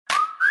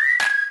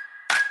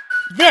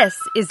This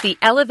is the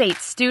Elevate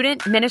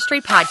Student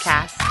Ministry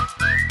Podcast.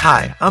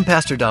 Hi, I'm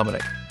Pastor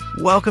Dominic.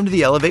 Welcome to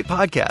the Elevate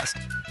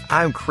Podcast.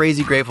 I'm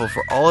crazy grateful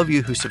for all of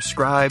you who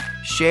subscribe,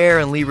 share,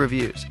 and leave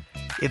reviews.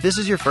 If this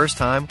is your first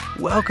time,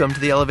 welcome to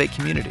the Elevate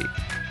community.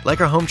 Like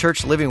our home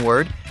church Living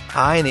Word,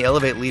 I and the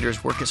Elevate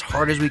leaders work as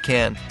hard as we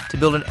can to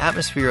build an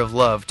atmosphere of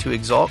love to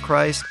exalt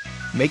Christ,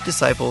 make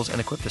disciples,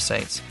 and equip the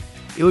saints.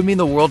 It would mean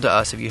the world to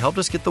us if you helped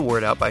us get the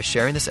word out by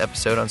sharing this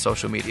episode on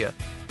social media.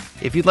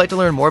 If you'd like to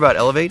learn more about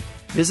Elevate,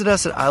 visit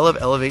us at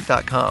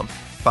iloveelevate.com.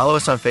 Follow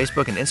us on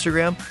Facebook and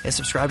Instagram, and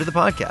subscribe to the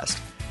podcast.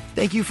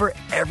 Thank you for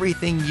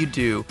everything you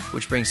do,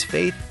 which brings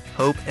faith,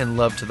 hope, and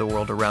love to the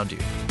world around you.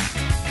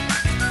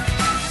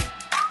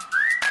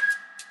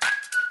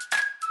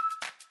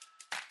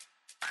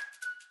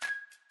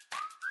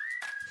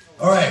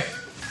 All right,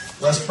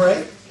 let's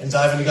pray and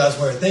dive into God's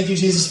Word. Thank you,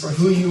 Jesus, for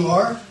who you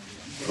are.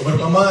 Open up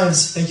our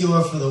minds. Thank you,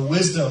 Lord, for the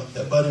wisdom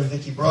that Bud and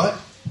Vicky brought.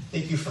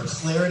 Thank you for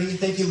clarity.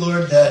 Thank you,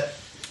 Lord, that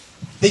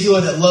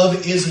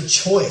love is a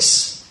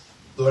choice.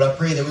 Lord, I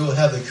pray that we will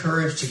have the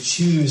courage to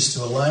choose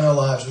to align our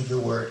lives with your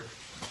word.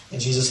 In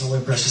Jesus' holy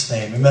and precious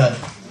name, amen.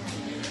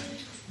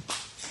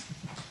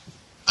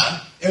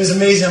 It was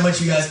amazing how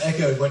much you guys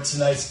echoed what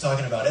tonight's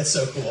talking about. It's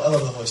so cool. I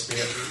love the Holy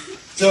Spirit.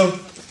 So,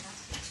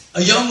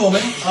 a young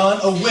woman,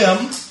 on a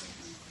whim,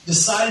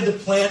 decided to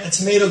plant a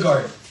tomato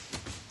garden.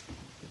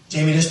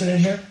 Jamie Dishman in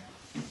here?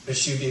 But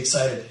she'd be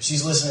excited.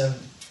 She's listening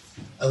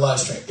a live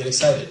stream. Get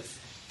excited.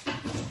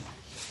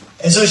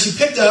 And so she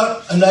picked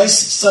out a nice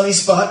sunny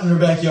spot in her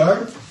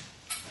backyard.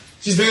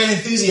 She's very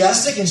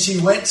enthusiastic, and she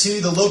went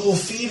to the local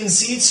feed and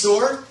seed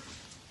store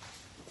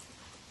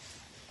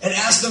and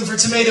asked them for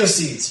tomato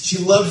seeds. She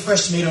loved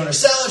fresh tomato on her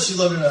salad. She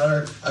loved it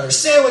on her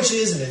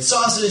sandwiches and in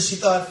sauces. She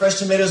thought fresh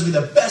tomatoes would be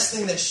the best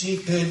thing that she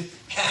could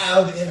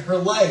have in her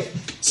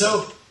life.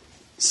 So,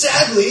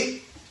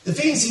 sadly, the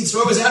feed and seed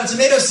store was out of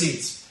tomato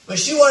seeds. But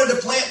she wanted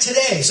to plant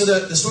today. So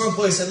the store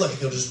employee said, look,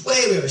 if you'll just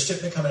wait, we have a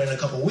shipment coming in a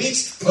couple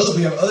weeks. Or look,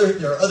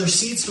 there are other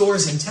seed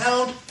stores in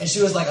town. And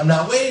she was like, I'm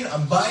not waiting.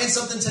 I'm buying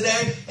something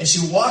today. And she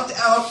walked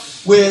out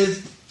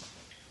with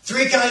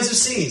 3 kinds of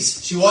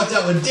seeds. She walked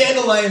out with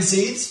dandelion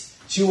seeds.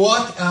 She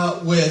walked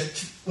out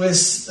with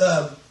what's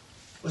the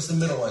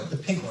middle one? The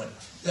pink one.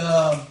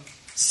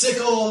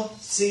 Thistle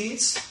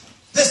seeds.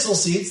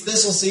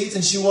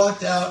 And she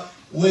walked out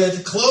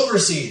with clover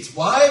seeds.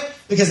 Why?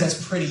 Because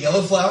that's pretty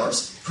yellow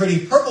flowers,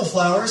 pretty purple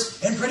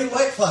flowers, and pretty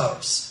white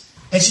flowers.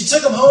 And she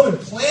took them home and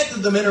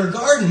planted them in her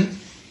garden,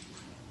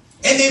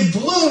 and they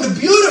bloomed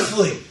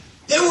beautifully.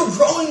 They were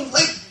growing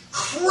like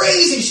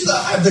crazy. She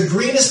thought, I have the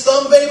greenest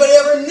thumb of anybody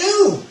ever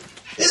knew.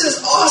 This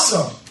is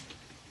awesome.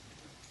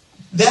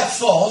 That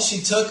fall,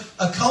 she took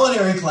a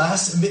culinary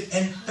class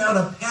and found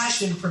a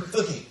passion for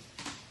cooking.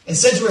 And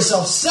said to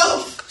herself,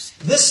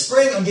 this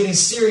spring I'm getting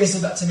serious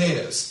about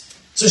tomatoes.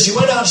 So she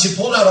went out, she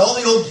pulled out all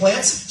the old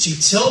plants, she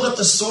tilled up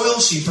the soil,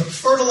 she put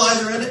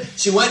fertilizer in it,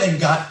 she went and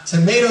got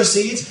tomato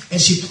seeds, and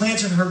she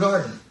planted her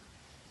garden.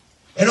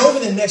 And over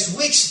the next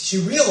weeks, she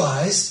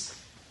realized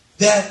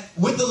that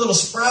with the little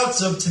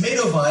sprouts of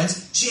tomato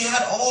vines, she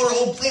had all her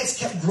old plants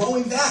kept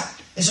growing back.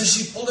 And so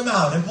she pulled them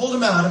out and pulled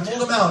them out and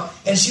pulled them out.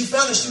 And she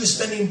found that she was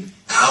spending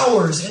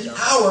hours and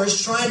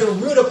hours trying to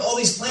root up all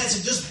these plants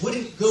that just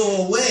wouldn't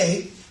go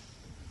away,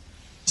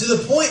 to the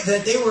point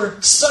that they were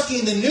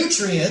sucking the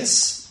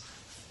nutrients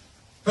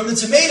from the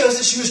tomatoes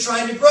that she was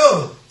trying to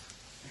grow.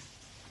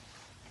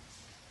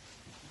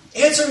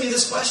 Answer me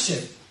this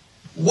question.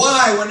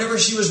 Why, whenever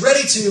she was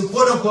ready to,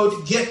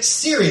 quote-unquote, get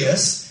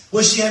serious,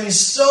 was she having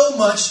so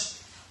much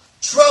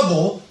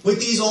trouble with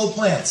these old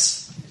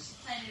plants?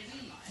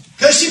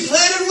 Because she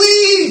planted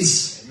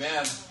weeds.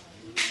 Amen.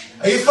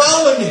 Are you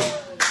following me?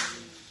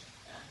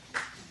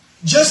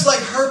 Just like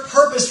her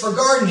purpose for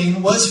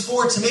gardening was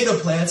for tomato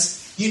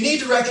plants, you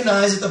need to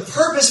recognize that the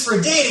purpose for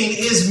dating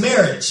is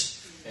marriage.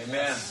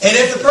 Amen. And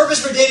if the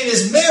purpose for dating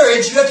is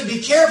marriage, you have to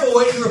be careful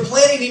what you are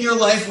planting in your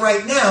life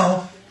right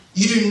now.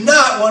 You do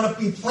not want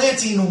to be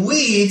planting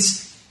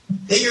weeds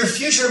that your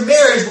future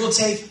marriage will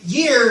take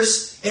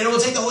years, and it will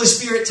take the Holy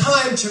Spirit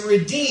time to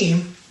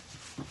redeem.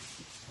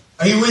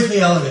 Are you with me,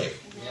 Elevate?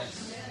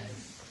 Yes.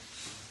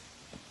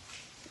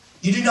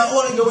 You do not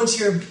want to go into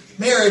your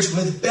marriage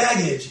with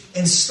baggage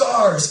and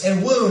scars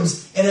and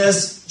wounds. And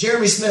as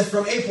Jeremy Smith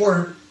from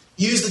APOR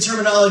used the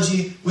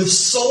terminology, with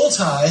soul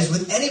ties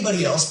with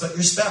anybody else but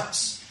your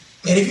spouse.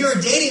 And if you're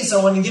dating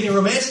someone and getting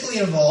romantically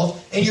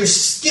involved, and you're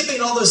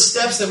skipping all those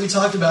steps that we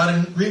talked about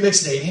in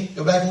remix dating,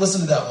 go back and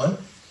listen to that one.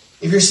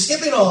 If you're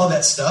skipping all of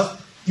that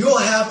stuff, you will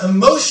have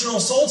emotional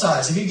soul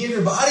ties. If you give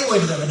your body away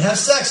to them and have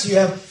sex, you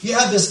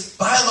have this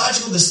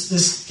biological,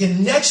 this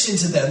connection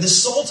to them,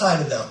 this soul tie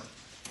to them.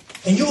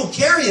 And you will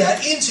carry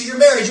that into your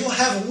marriage. You will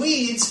have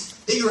weeds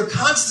that you are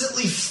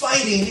constantly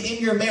fighting in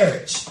your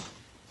marriage.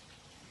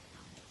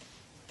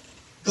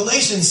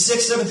 Galatians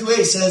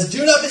 6:7-8 says,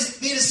 do not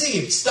be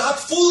deceived. Stop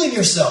fooling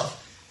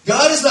yourself.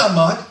 God is not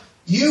mocked.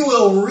 You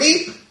will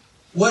reap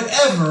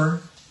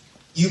whatever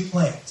you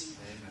plant.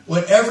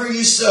 Whatever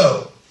you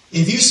sow.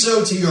 If you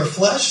sow to your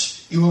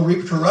flesh, you will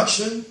reap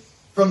corruption.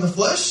 from the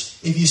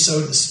flesh? If you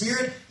sow to the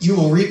Spirit, you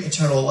will reap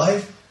eternal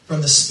life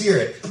from the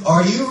Spirit.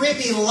 Are you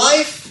reaping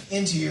life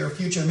into your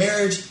future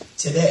marriage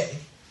today?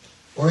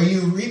 Or are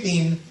you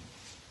reaping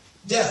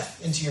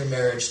death into your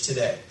marriage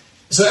today?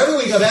 So every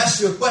week I've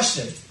asked you a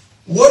question.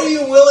 What are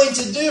you willing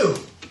to do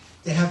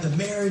to have the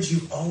marriage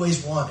you've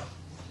always wanted?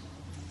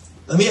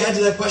 Let me add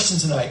to that question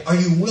tonight. Are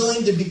you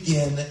willing to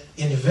begin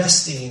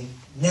investing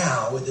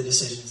now with the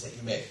decisions that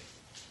you make?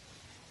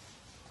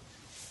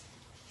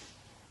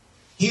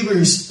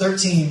 Hebrews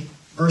 13,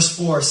 verse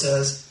 4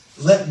 says,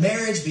 "Let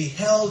marriage be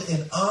held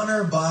in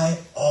honor by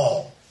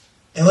all,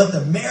 and let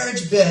the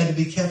marriage bed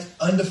be kept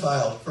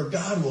undefiled, for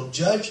God will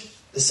judge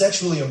the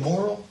sexually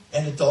immoral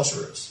and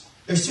adulterers."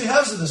 There's two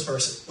halves of this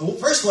verse. The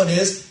first one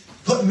is,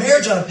 put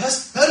marriage on a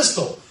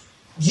pedestal.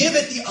 Give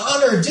it the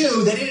honor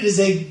due that it is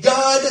a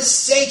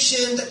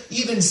God-sanctioned,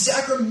 even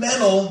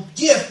sacramental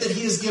gift that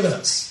He has given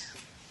us.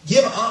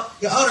 Give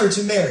honor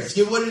to marriage.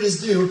 Give what it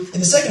is due.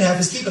 And the second half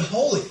is keep it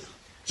holy.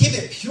 Keep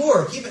it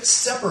pure. Keep it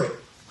separate.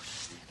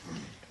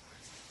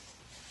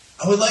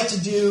 I would like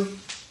to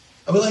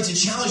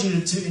challenge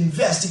you to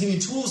invest, to give you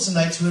tools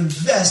tonight to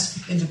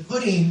invest into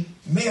putting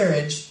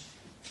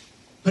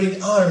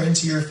honor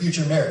into your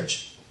future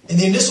marriage. And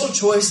the initial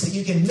choice that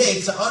you can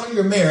make to honor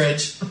your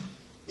marriage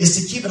is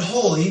to keep it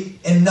holy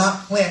and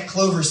not plant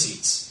clover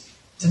seeds.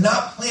 To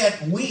not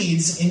plant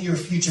weeds in your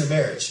future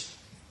marriage.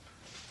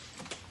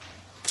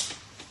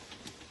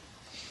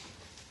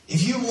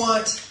 If you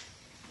want,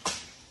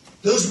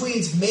 those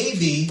weeds may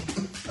be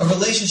a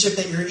relationship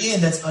that you're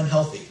in that's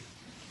unhealthy.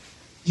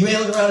 You may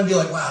look around and be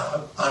like,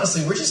 wow,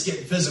 honestly, we're just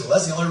getting physical.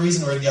 That's the only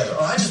reason we're together.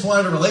 Or I just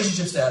wanted a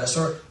relationship status.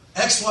 Or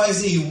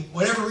XYZ,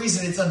 whatever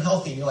reason it's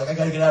unhealthy. And you're like, I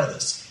got to get out of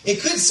this.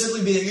 It could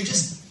simply be that you're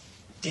just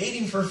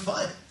dating for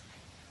fun.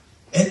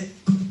 And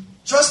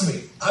trust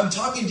me, I'm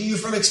talking to you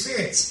from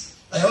experience.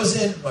 I was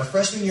in my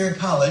freshman year in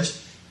college,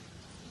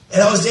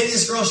 and I was dating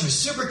this girl. She was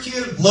super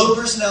cute, low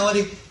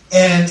personality.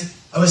 And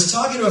I was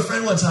talking to a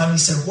friend one time, and he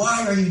said,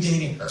 "Why are you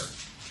dating her?"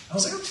 I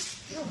was like,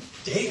 I'm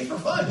dating for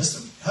fun, just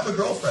to have a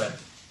girlfriend.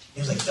 He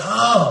was like,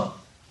 "Dom,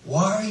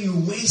 why are you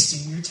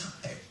wasting your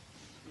time?"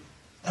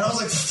 And I was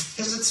like,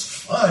 because it's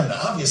fun,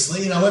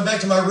 obviously. And I went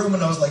back to my room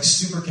and I was like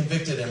super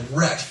convicted and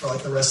wrecked for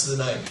like the rest of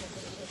the night.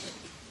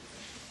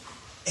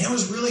 And it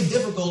was really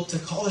difficult to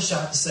call a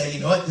shot to say,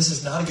 you know what, this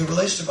is not a good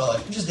relationship in my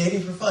life. I'm just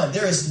dating for fun.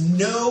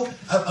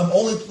 I'm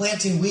only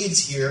planting weeds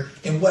here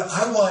in what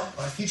I want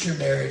my future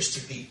marriage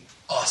to be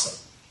awesome.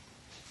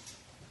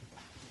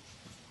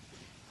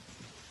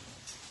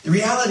 The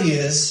reality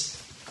is,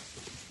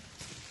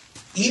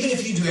 even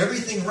if you do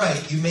everything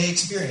right, you may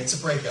experience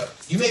a breakup.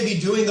 You may be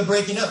doing the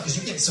breaking up because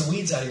you're getting some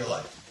weeds out of your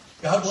life.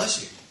 God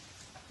bless you.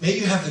 May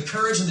you have the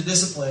courage and the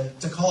discipline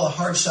to call a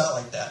hard shot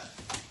like that.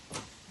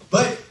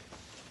 But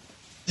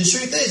the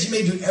truth is, you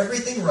may do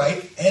everything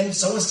right and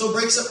someone still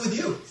breaks up with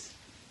you.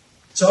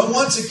 So I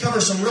want to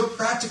cover some real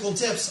practical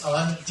tips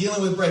on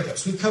dealing with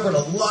breakups. We've covered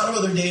a lot of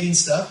other dating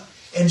stuff.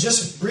 And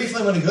just briefly,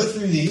 I'm going to go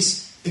through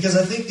these because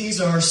I think these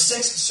are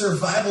 6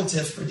 survival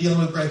tips for dealing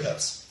with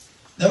breakups.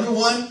 Number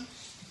 1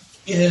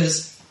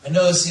 is, I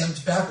know this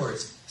sounds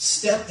backwards,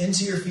 step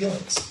into your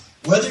feelings.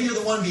 Whether you're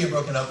the one being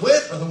broken up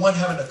with or the one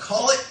having to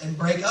call it and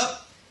break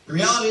up, the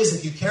reality is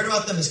if you cared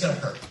about them, it's going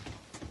to hurt.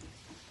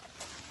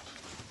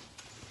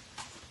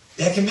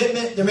 That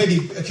commitment, there may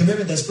be a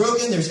commitment that's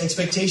broken. There's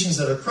expectations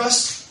that are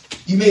crushed.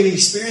 You may be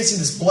experiencing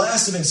this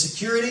blast of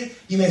insecurity.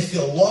 You may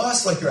feel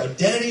lost, like your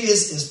identity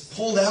is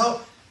pulled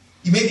out.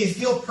 You may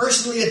feel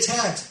personally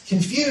attacked,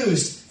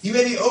 confused. You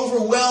may be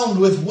overwhelmed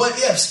with what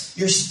ifs.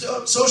 Your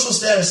social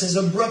status has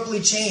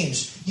abruptly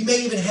changed. You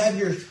may even have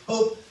your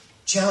hope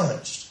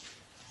challenged.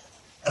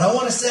 And I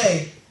want to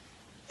say,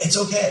 it's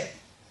okay.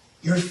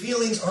 Your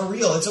feelings are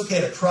real. It's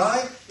okay to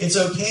cry. It's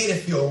okay to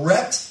feel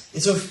wrecked.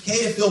 It's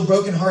okay to feel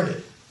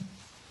brokenhearted.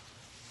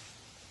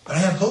 But I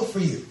have hope for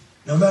you.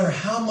 No matter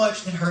how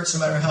much it hurts, no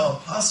matter how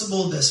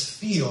impossible this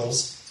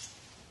feels,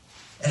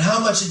 and how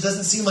much it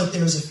doesn't seem like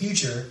there is a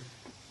future,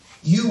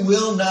 you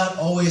will not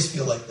always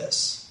feel like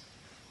this.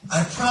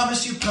 I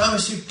promise you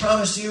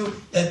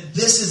that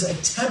this is a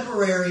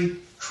temporary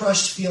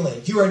crushed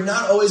feeling. You are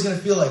not always going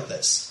to feel like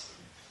this.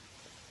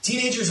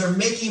 Teenagers are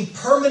making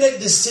permanent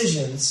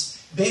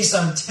decisions based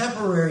on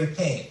temporary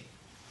pain.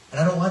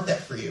 And I don't want that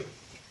for you.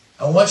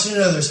 I want you to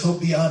know there's hope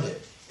beyond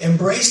it.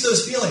 Embrace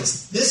those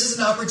feelings. This is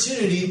an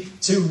opportunity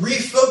to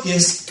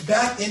refocus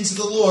back into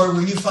the Lord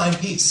where you find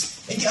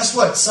peace. And guess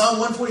what? Psalm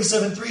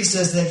 147:3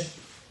 says that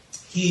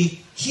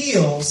He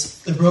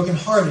heals the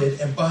brokenhearted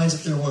and binds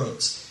up their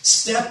wounds.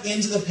 Step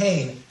into the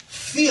pain,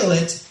 feel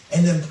it,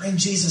 and then bring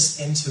Jesus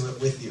into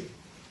it with you.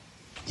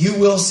 You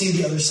will see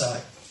the other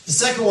side. The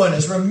second one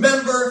is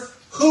remember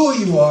who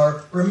you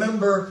are,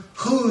 remember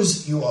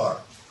whose you are.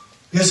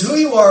 Because who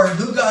you are and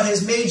who God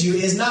has made you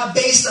is not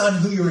based on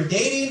who you were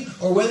dating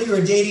or whether you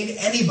were dating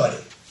anybody.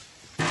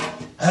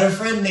 I had a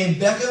friend named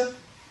Becca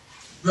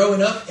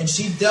growing up, and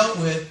she dealt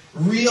with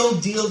real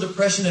deal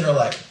depression in her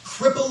life.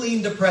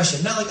 Crippling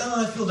depression. Not like,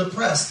 oh, I feel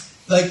depressed.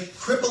 Like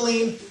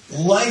crippling,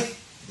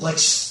 life, like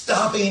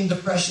stopping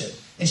depression.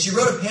 And she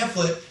wrote a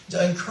pamphlet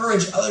to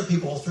encourage other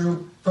people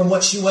from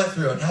what she went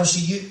through and how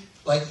she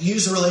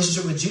used her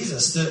relationship with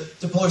Jesus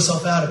to pull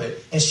herself out of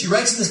it. And she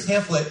writes in this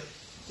pamphlet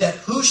that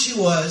who she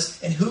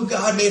was and who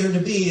God made her to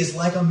be is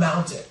like a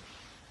mountain.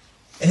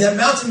 And that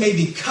mountain may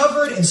be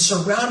covered and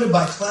surrounded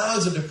by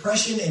clouds of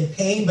depression and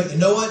pain, but you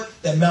know what?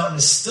 That mountain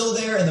is still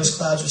there and those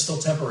clouds are still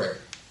temporary.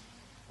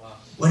 Wow.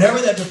 Whenever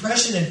that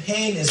depression and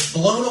pain is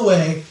blown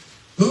away,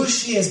 who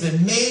she has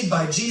been made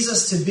by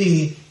Jesus to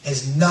be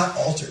has not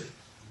altered.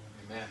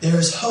 Amen. There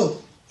is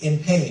hope in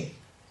pain.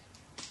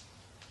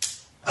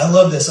 I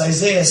love this.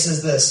 Isaiah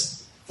says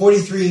this,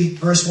 43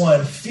 verse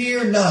 1,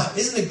 fear not.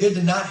 Isn't it good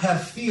to not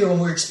have fear when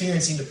we're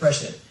experiencing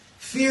depression?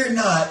 Fear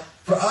not,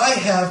 for I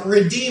have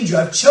redeemed you.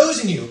 I've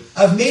chosen you.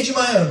 I've made you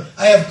my own.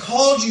 I have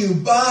called you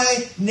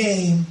by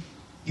name.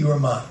 You are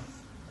mine.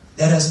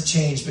 That hasn't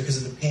changed because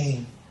of the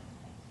pain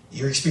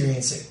you're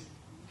experiencing.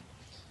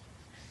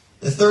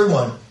 The third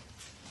one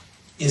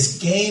is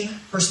gain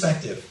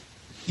perspective.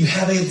 You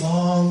have a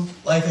long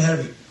life ahead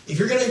of you. If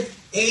you're going to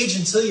age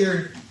until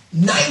you're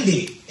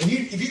 90,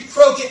 if you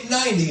croak at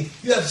 90,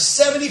 you have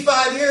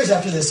 75 years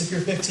after this if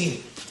you're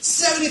 15.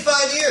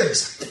 75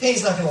 years. The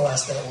pain's not going to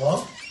last that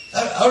long.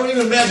 I don't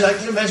even imagine. I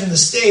can imagine the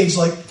stage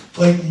like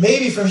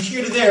maybe from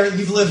here to there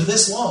you've lived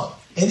this long.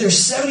 And there's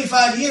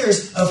 75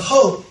 years of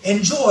hope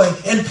and joy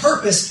and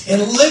purpose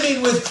and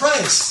living with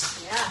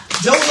Christ. Yeah.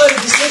 Don't let a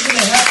decision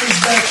that happens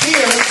back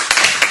here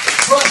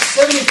cross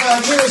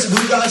 75 years of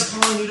who God's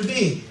calling you to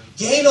be.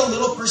 Gain a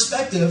little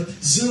perspective.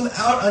 Zoom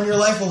out on your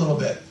life a little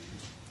bit.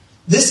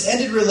 This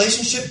ended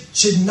relationship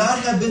should not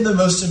have been the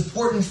most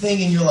important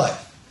thing in your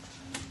life.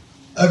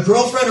 A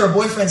girlfriend or a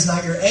boyfriend's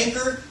not your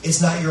anchor.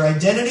 It's not your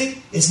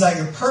identity. It's not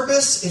your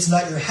purpose. It's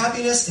not your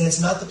happiness. And it's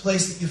not the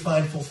place that you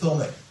find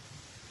fulfillment.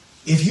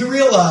 If you come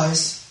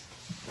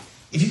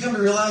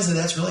to realize that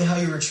that's really how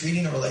you were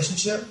treating a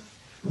relationship,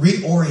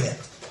 reorient.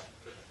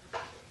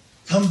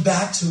 Come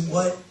back to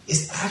what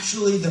is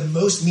actually the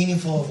most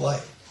meaningful of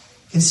life.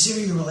 Consider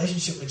your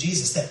relationship with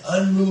Jesus, that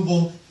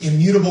unmovable,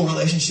 immutable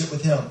relationship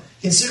with Him.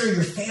 Consider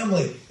your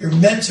family, your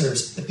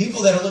mentors, the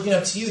people that are looking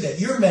up to you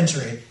that you're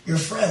mentoring, your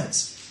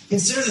friends.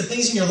 Consider the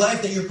things in your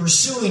life that you're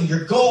pursuing,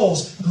 your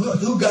goals,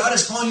 who God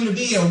is calling you to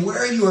be, and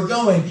where you are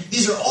going.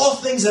 These are all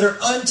things that are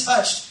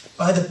untouched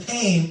by the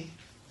pain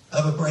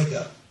of a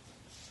breakup.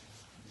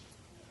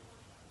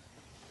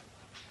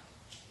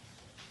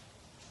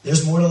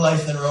 There's more to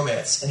life than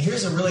romance. And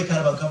here's a really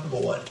kind of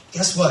uncomfortable one.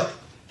 Guess what?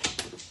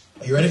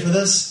 Are you ready for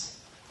this?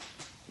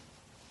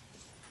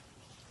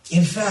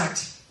 In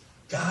fact,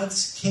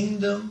 God's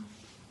kingdom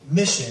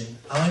mission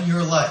on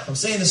your life. I'm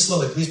saying this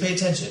slowly. Please pay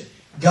attention.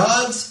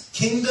 God's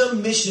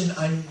kingdom mission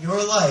on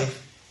your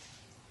life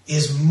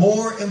is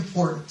more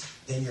important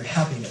than your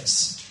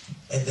happiness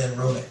and than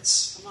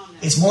romance.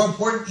 It's more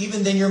important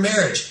even than your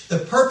marriage. The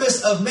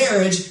purpose of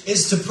marriage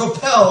is to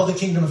propel the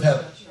kingdom of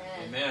heaven.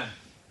 Amen.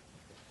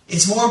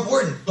 It's more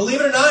important.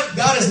 Believe it or not,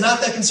 God is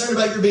not that concerned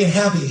about your being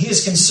happy. He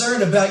is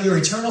concerned about your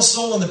eternal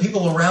soul and the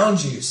people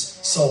around you's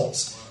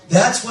souls.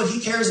 That's what He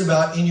cares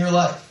about in your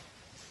life.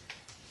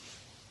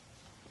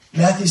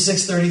 Matthew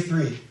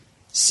 6:33.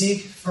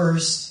 Seek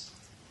first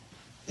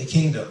the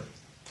kingdom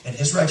and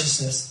His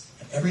righteousness,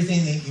 and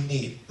everything that you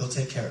need, He'll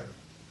take care of.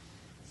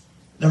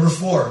 Number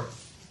 4,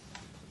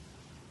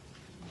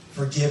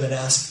 forgive and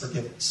ask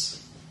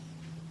forgiveness.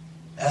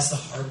 That's the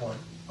hard one.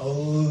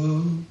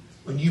 Oh,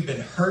 when you've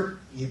been hurt,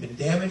 you've been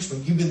damaged,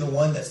 when you've been the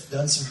one that's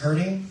done some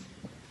hurting,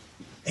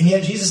 and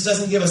yet Jesus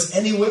doesn't give us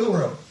any wiggle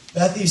room.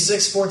 Matthew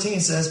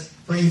 6:14 says,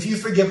 for if you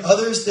forgive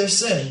others their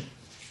sin,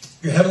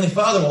 your heavenly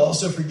Father will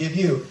also forgive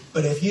you.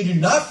 But if you do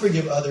not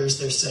forgive others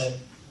their sin,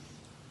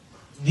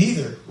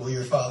 neither will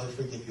your Father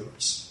forgive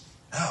yours.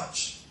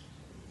 Ouch.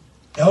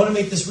 Now I want to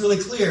make this really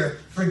clear.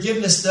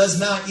 Forgiveness does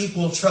not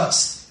equal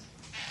trust.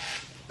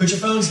 Put your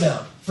phones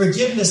down.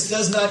 Forgiveness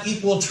does not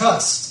equal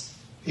trust.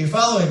 Are you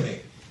following me?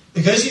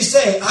 Because you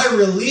say, I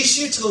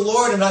release you to the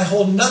Lord and I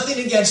hold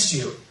nothing against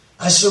you.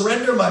 I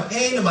surrender my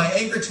pain and my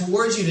anger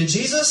towards you to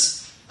Jesus.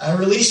 I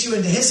release you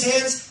into His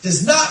hands.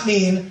 Does not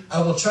mean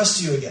I will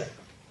trust you again.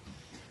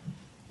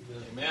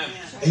 Amen.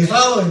 Are you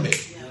following me?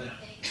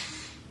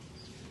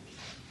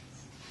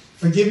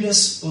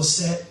 Forgiveness will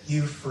set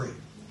you free.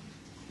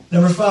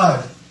 Number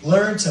 5,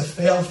 learn to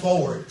fail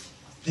forward.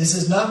 This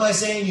is not my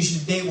saying you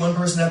should date one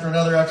person after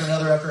another, after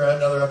another, after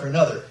another, after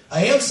another.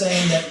 I am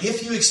saying that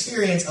if you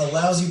experience a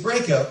lousy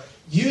breakup,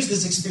 use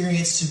this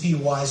experience to be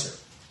wiser.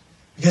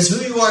 Because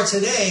who you are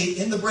today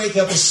in the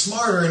breakup is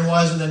smarter and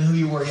wiser than who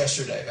you were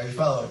yesterday. Are you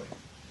following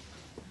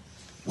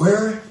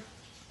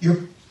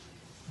me?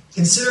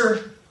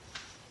 Consider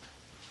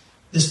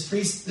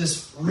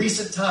this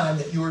recent time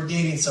that you were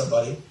dating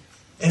somebody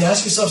and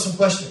ask yourself some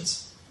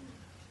questions.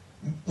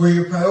 Were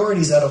your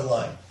priorities out of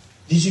line?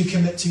 Did you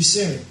commit too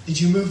soon? Did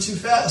you move too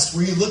fast?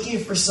 Were you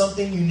looking for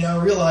something you now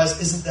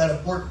realize isn't that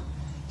important?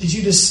 Did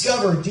you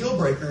discover deal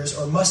breakers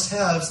or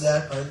must-haves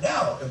that are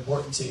now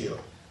important to you?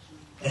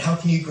 And how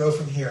can you grow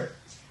from here?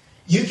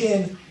 You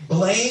can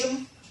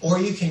blame or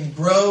you can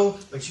grow,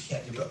 but you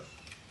can't do both.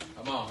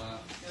 Come on.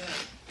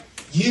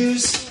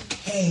 Use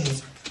pain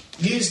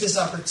use this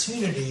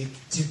opportunity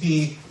to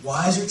be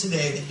wiser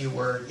today than you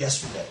were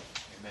yesterday.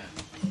 Amen.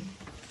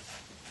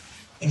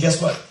 And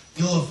guess what?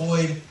 You'll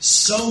avoid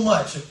so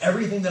much of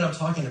everything that I'm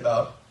talking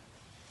about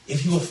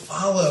if you will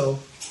follow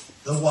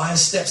the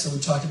wise steps that we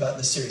talked about in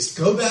this series.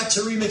 Go back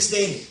to Remix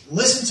Dating.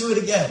 Listen to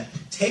it again.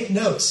 Take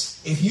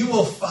notes. If you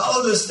will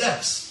follow those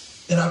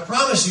steps, then I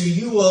promise you,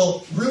 you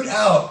will root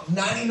out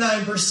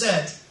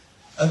 99%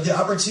 of the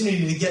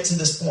opportunity to get to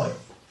this point.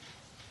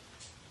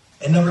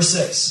 And number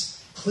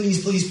 6,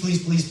 please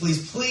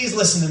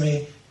listen to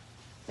me.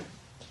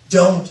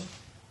 Don't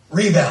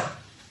rebound.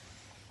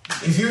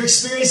 If you're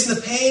experiencing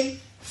the pain,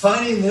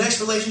 finding the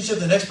next relationship,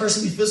 the next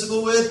person to be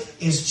physical with,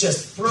 is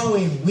just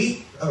throwing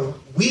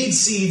weed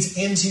seeds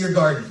into your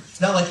garden.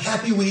 It's not like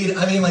happy weed.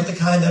 I mean like the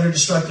kind that are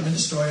destructive and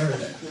destroy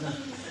everything.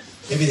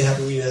 Maybe the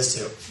happy weed is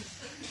too.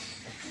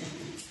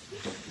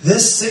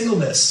 This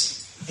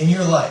singleness in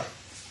your life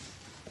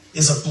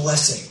is a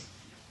blessing.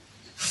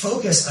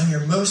 Focus on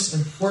your most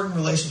important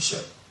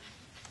relationship.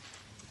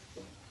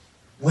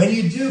 When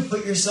you do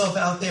put yourself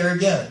out there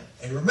again,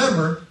 and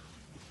remember,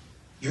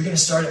 you're going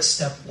to start at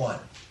step 1.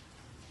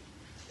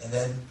 And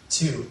then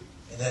 2,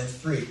 and then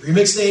 3.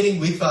 Remix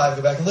Dating, week 5,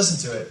 go back and listen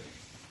to it.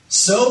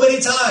 So many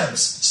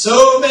times,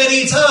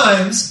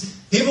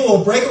 people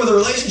will break up with a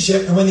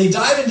relationship, and when they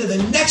dive into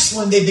the next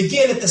one, they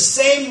begin at the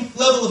same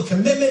level of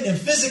commitment and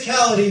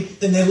physicality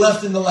than they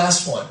left in the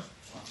last one.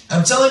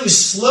 I'm telling you,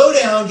 slow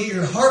down, get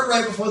your heart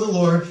right before the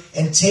Lord,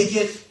 and take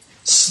it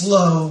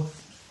slow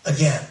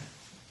again.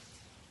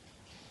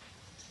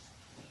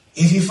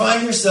 If you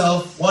find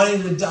yourself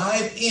wanting to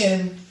dive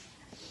in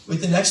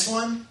with the next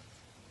one,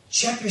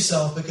 check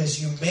yourself,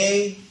 because you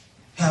may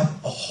have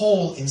a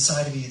hole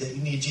inside of you that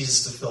you need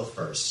Jesus to fill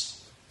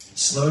first.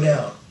 Slow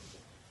down.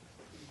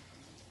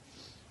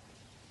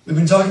 We've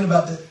been talking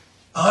about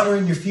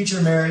honoring your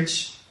future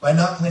marriage by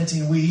not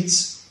planting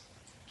weeds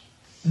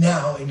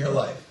now in your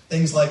life.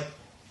 Things like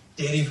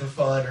dating for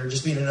fun or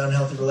just being in an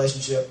unhealthy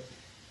relationship.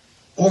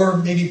 Or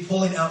maybe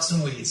pulling out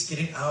some weeds,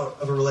 getting out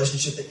of a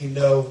relationship that you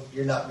know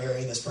you're not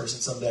marrying this person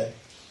someday.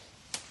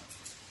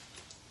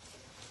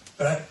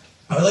 But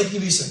I would like to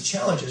give you some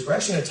challenges. We're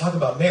actually going to talk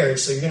about marriage,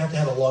 so you're going to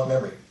have a long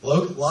memory.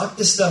 Lock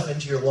this stuff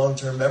into your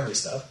long-term memory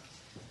stuff.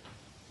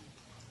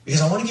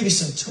 Because I want to give you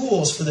some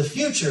tools for the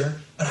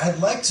future, but I'd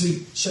like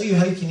to show you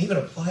how you can even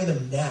apply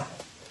them now.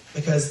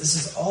 Because this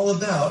is all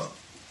about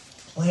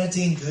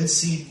planting good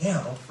seed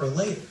now for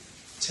later.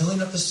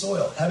 Tilling up the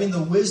soil. Having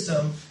the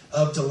wisdom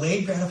of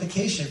delayed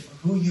gratification for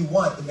who you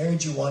want, the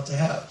marriage you want to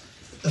have.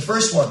 The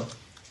first one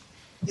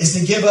is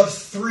to give up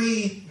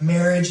 3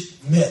 marriage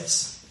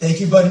myths. Thank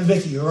you, Bud and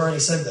Vicky. You already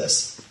said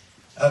this.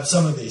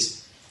 Some of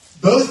these.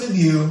 Both of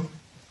you,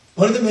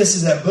 one of the myths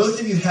is that both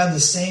of you have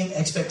the same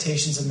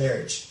expectations of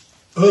marriage.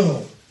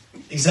 Boom.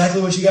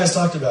 Exactly what you guys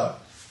talked about.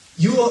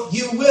 You will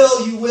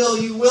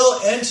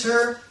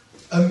enter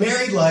a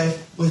married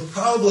life with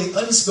probably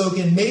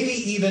unspoken, maybe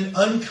even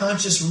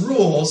unconscious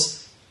rules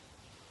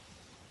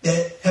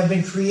that have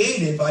been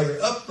created by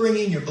your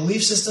upbringing, your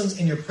belief systems,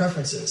 and your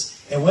preferences.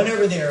 And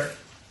whenever they're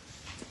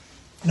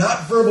not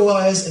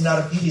verbalized and not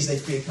appeased, they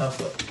create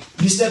conflict.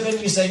 You step in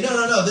and you say,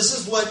 no, this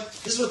is what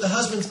the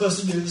husband's supposed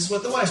to do, this is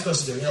what the wife's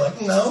supposed to do. And you're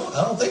like, no,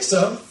 I don't think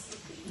so.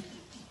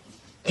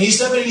 And you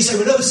step in and you say,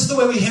 well, no, this is the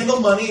way we handle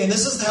money, and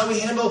this is how we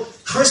handle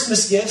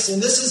Christmas gifts,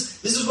 and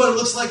this is what it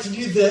looks like to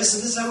do this,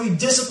 and this is how we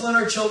discipline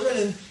our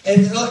children,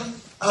 and you're like,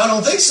 I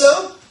don't think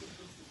so.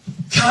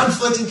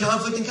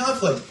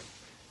 Conflict.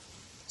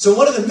 So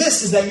one of the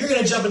myths is that you're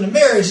going to jump into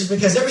marriage is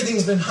because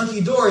everything's been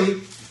hunky-dory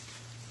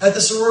at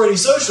the sorority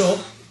social,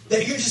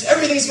 that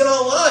everything's going to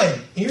align,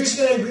 and you're just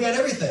going to agree on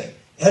everything.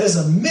 That is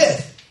a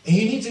myth, and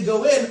you need to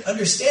go in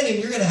understanding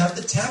you're going to have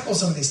to tackle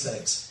some of these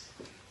things.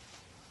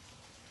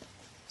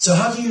 So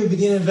how can you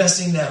begin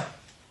investing now?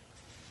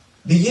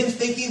 Begin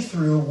thinking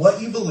through what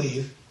you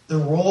believe the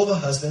role of a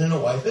husband and a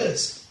wife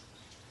is.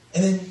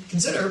 And then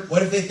consider,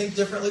 what if they think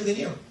differently than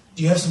you?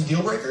 Do you have some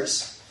deal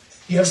breakers?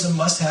 Do you have some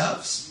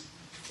must-haves?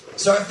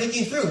 Start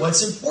thinking through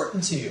what's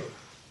important to you.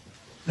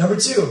 Number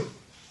 2,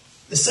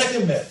 the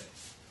second myth.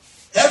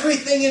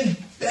 Everything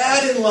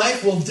bad in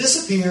life will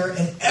disappear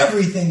and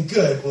everything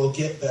good will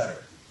get better.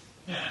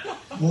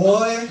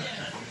 Boy,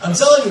 I'm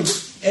telling you,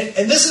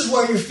 and this is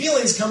where your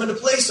feelings come into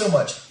play so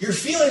much. Your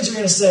feelings are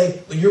going to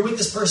say, when you're with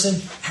this person,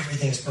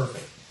 everything's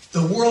perfect.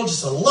 The world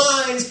just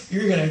aligns.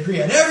 You're going to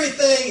agree on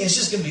everything. It's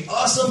just going to be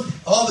awesome.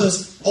 All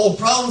those old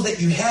problems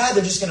that you had,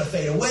 they're just going to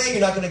fade away.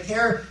 You're not going to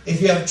care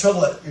if you have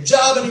trouble at your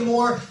job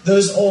anymore.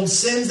 Those old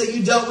sins that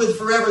you dealt with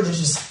forever, they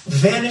just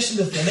vanish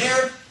into thin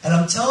air. And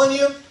I'm telling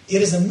you,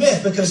 it is a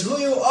myth, because who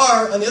you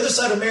are on the other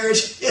side of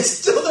marriage, it's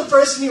still the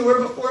person you were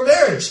before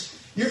marriage.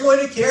 You're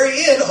going to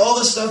carry in all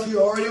the stuff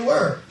you already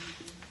were.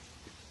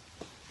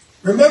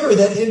 Remember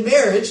that in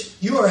marriage,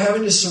 you are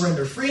having to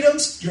surrender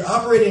freedoms. You're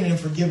operating in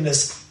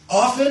forgiveness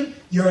often.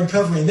 You're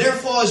uncovering their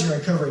flaws. You're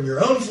uncovering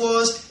your own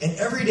flaws. And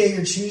every day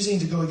you're choosing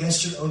to go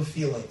against your own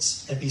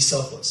feelings and be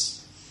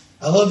selfless.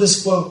 I love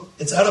this quote.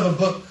 It's out of a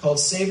book called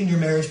Saving Your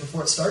Marriage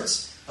Before It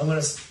Starts. I'm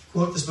going to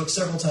quote this book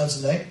several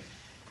times tonight.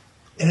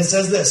 And it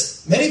says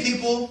this: many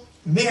people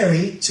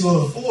marry to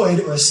avoid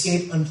or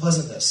escape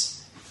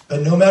unpleasantness.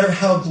 But no matter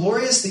how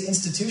glorious the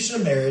institution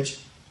of marriage,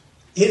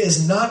 it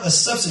is not a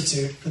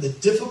substitute for the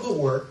difficult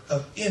work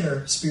of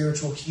inner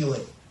spiritual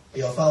healing. Are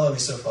y'all following me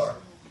so far?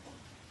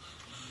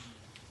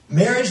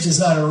 Marriage does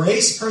not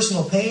erase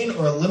personal pain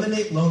or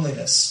eliminate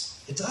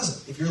loneliness. It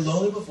doesn't. If you're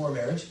lonely before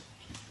marriage,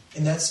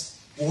 and that's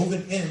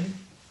woven in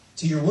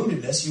to your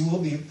woundedness, you will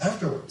be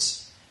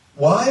afterwards.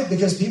 Why?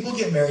 Because people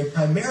get married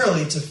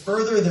primarily to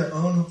further their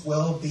own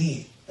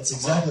well-being. That's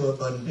exactly what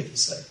Bud and Vicky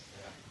say.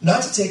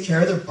 Not to take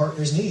care of their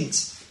partner's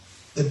needs.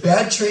 The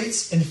bad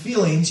traits and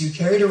feelings you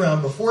carried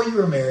around before you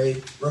were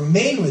married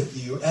remain with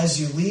you as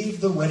you leave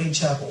the wedding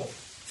chapel.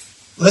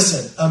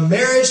 Listen, a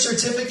marriage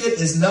certificate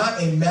is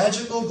not a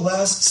magical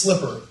glass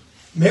slipper.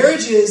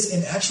 Marriage is,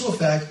 in actual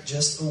fact,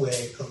 just a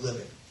way of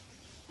living.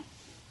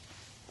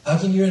 How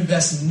can you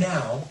invest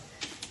now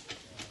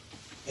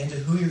into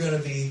who you're going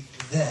to be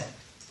then?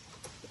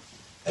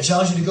 I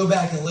challenge you to go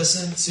back and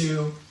listen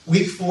to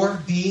week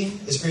 4, being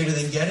is greater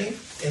than getting,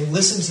 and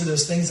listen to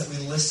those things that we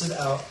listed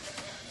out.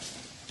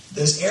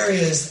 Those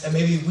areas that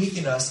maybe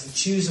weaken us, and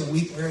choose a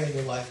weak area in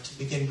your life to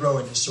begin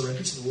growing, to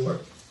surrender to the Lord.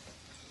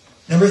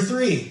 Number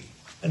 3,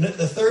 and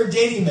the third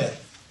dating myth.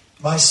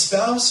 My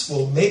spouse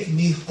will make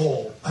me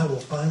whole. I will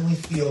finally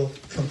feel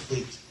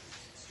complete.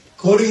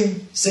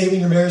 Quoting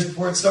Saving Your Marriage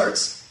Before It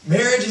Starts,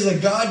 marriage is a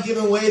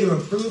God-given way to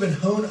improve and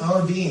hone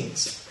our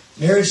beings.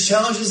 Marriage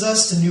challenges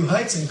us to new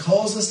heights and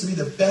calls us to be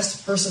the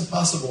best person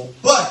possible.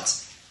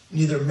 But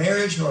neither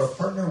marriage nor a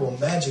partner will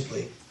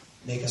magically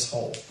make us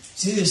whole.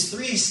 See, there's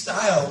 3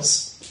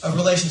 styles of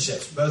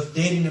relationships, both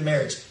dating and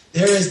marriage.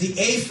 There is the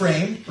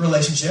A-frame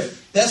relationship.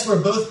 That's where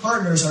both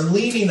partners are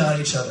leaning on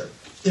each other.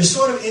 They're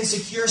sort of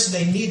insecure, so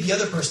they need the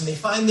other person. They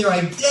find their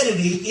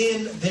identity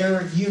in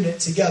their unit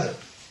together.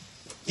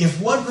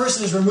 If one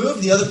person is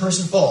removed, the other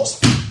person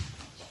falls.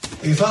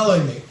 Are you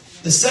following me?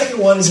 The second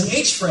one is an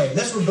H-frame.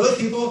 That's where both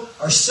people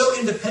are so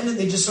independent,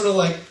 they just sort of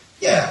like,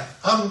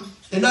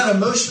 they're not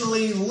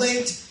emotionally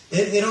linked.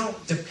 They don't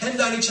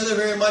depend on each other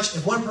very much.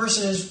 If one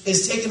person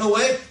is taken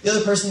away, the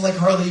other person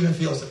hardly even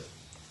feels it.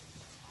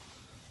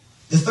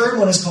 The third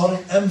one is called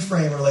an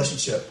M-frame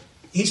relationship.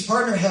 Each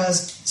partner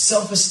has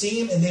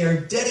self-esteem, and they are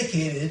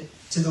dedicated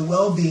to the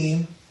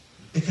well-being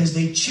because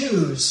they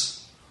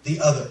choose the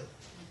other.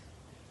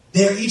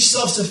 They are each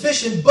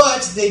self-sufficient,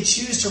 but they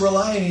choose to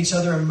rely on each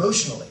other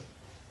emotionally.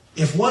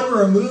 If one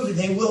were removed,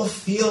 they will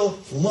feel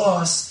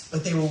lost,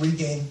 but they will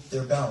regain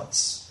their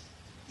balance.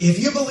 If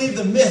you believe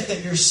the myth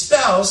that your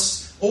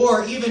spouse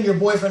or even your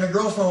boyfriend or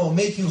girlfriend will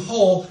make you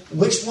whole,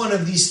 which one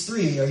of these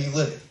 3 are you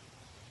living?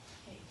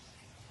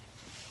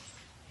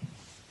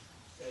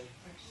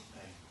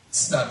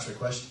 It's not a trick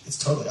question. It's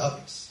totally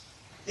obvious.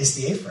 It's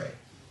the A-frame.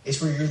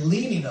 It's where you're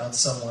leaning on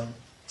someone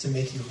to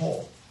make you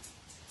whole.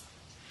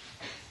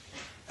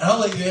 And I'll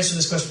let you answer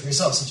this question for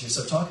yourself since you're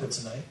so talkative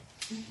tonight.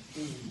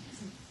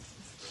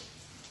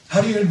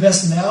 How do you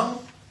invest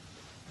now?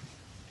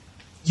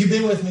 You've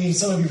been with me,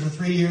 some of you, for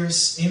 3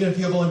 years. Even if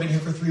you've only been here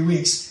for 3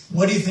 weeks,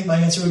 what do you think my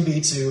answer would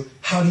be to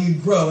how do you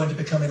grow into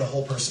becoming a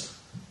whole person?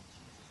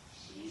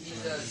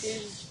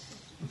 Jesus.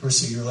 You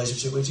pursue your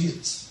relationship with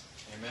Jesus.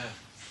 Amen.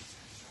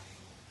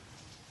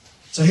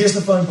 So here's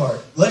the fun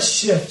part. Let's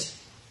shift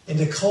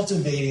into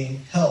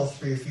cultivating health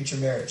for your future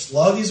marriage.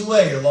 Log these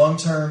away, your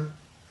long-term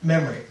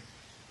memory.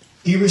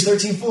 Hebrews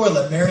 13:4,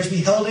 let marriage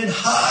be held in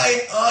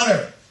high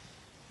honor.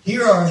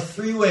 Here are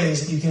 3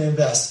 ways that you can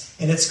invest,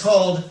 and it's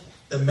called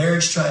the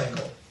marriage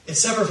triangle. It's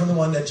separate from the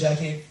one that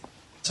Jackie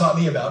taught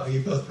me about, where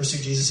you both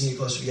pursue Jesus and get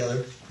closer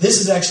together. This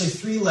is actually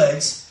 3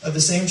 legs of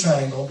the same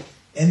triangle,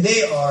 and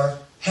they are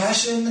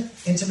passion,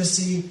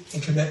 intimacy,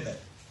 and commitment.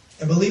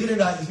 And believe it or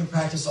not, you can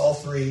practice all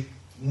 3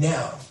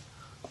 now.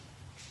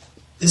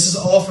 This is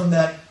all from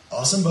that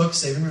awesome book,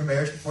 Saving Your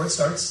Marriage Before It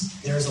Starts.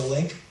 There's a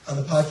link on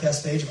the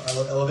podcast page of I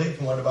Love Elevate if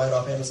you want to buy it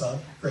off Amazon.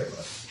 Great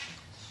book.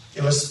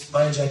 It was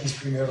mine and Jackie's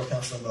premarital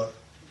counseling book.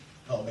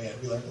 Oh man,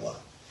 we learned a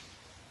lot.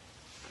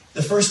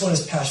 The first one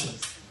is passion.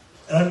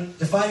 And I'm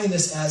defining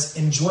this as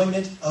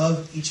enjoyment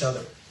of each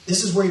other.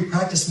 This is where you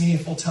practice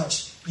meaningful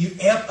touch. You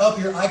amp up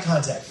your eye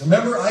contact.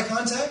 Remember eye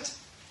contact?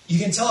 You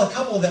can tell a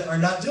couple that are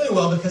not doing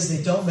well because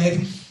they don't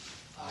make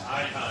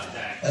eye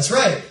contact. That's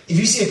right. If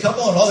you see a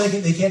couple and all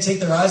they can't take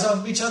their eyes off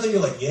of each other, you're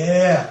like,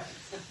 yeah,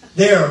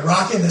 they're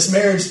rocking this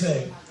marriage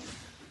thing.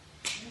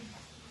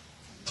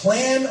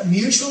 Plan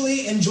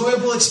mutually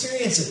enjoyable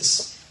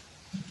experiences.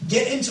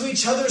 Get into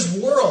each other's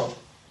world.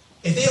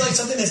 If they like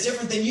something that's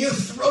different than you,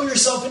 throw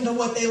yourself into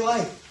what they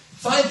like.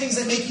 Find things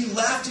that make you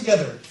laugh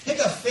together. Pick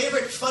a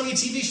favorite funny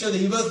TV show that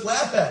you both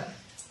laugh at.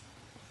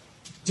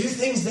 Do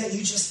things that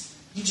you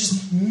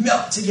just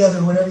melt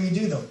together whenever you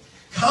do them.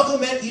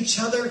 Compliment each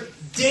other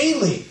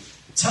daily.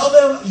 Tell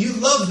them you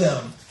love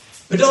them.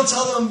 But don't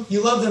tell them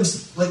you love them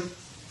like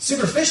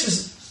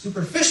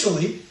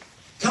superficially.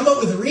 Come up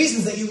with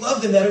reasons that you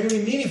love them that are going to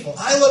be meaningful.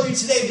 I love you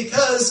today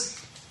because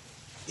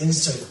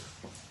insert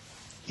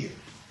here.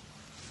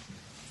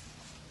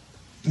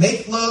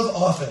 Make love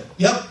often.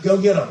 Yep,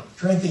 go get them.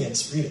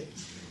 Corinthians, read it.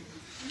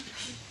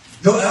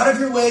 Go out of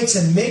your way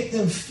to make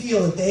them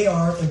feel that they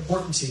are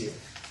important to you.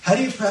 How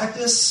do you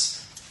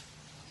practice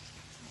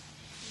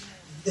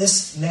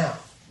this now?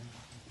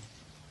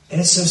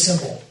 And it's so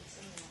simple.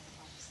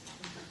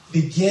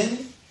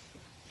 Begin,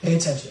 pay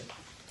attention.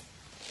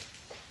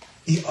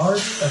 The art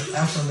of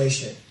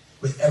affirmation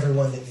with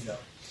everyone that you know.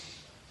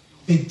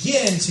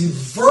 Begin to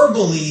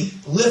verbally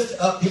lift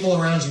up people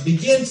around you.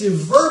 Begin to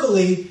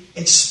verbally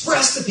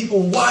express to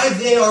people why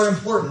they are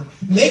important.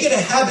 Make it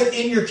a habit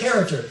in your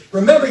character.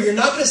 Remember, you're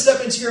not going to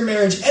step into your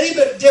marriage any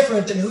bit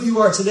different than who you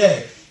are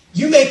today.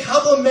 You may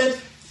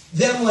compliment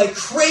them like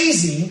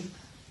crazy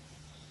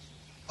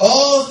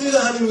all through the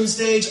honeymoon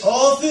stage,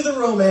 all through the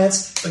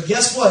romance. But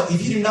guess what?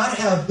 If you do not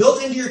have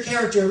built into your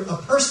character a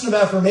person of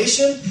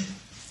affirmation,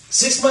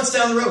 6 months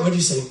down the road, what did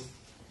you say?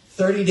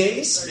 30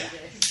 days? 30 days.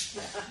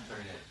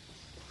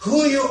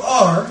 Who you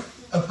are,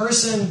 a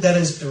person that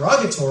is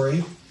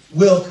derogatory,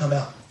 will come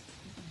out.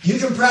 You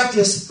can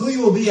practice who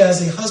you will be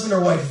as a husband or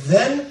wife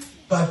then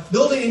by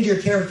building into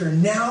your character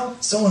now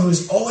someone who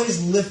is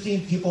always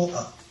lifting people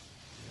up.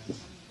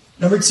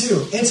 Number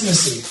 2,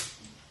 intimacy.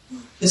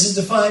 This is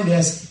defined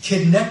as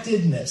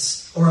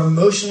connectedness or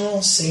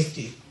emotional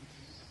safety.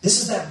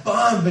 This is that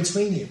bond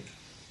between you.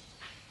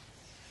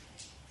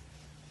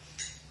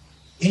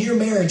 In your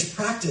marriage,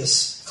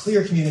 practice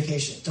clear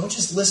communication. Don't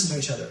just listen to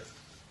each other.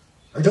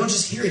 Or don't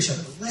just hear each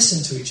other.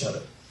 Listen to each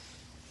other.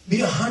 Be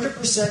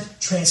 100%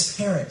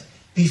 transparent.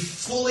 Be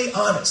fully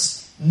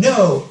honest.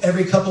 No,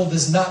 every couple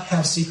does not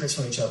have secrets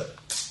from each other.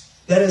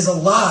 That is a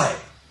lie.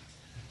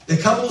 The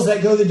couples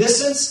that go the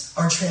distance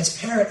are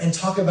transparent and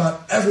talk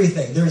about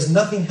everything. There is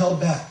nothing held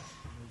back.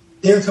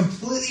 They're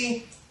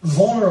completely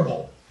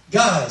vulnerable.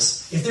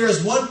 Guys, if there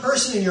is one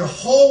person in your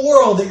whole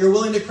world that you're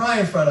willing to cry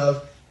in front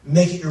of,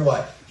 make it your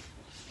wife.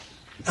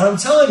 And I'm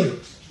telling you,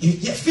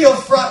 you feel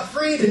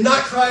free to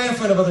not cry in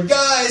front of other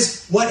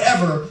guys,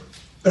 whatever.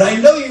 But I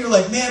know you're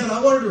like, man, but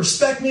I want her to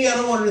respect me. I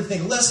don't want her to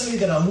think less of me,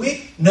 that I'm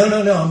weak. No.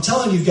 I'm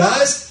telling you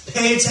guys,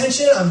 pay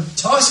attention. I'm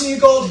tossing you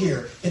gold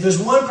here. If there's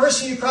one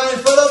person you cry in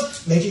front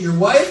of, make it your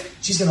wife.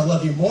 She's going to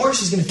love you more.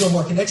 She's going to feel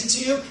more connected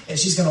to you. And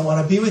she's going to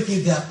want to be with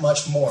you that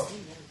much more.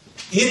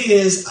 It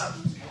is,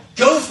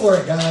 go for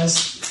it,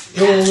 guys.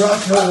 It will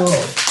rock your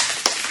world.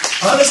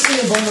 Honesty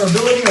and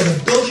vulnerability are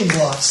the building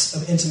blocks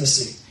of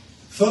intimacy.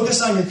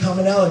 Focus on your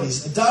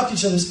commonalities. Adopt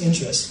each other's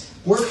interests.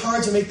 Work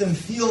hard to make them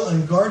feel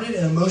unguarded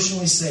and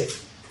emotionally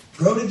safe.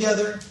 Grow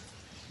together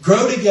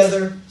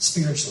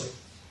spiritually.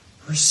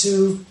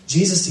 Pursue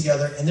Jesus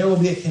together, and there will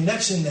be a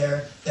connection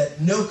there that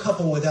no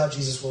couple without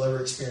Jesus will ever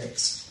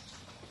experience.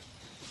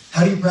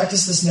 How do you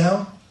practice this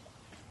now?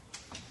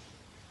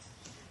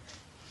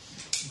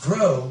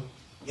 Grow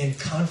in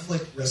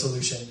conflict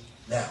resolution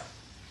now.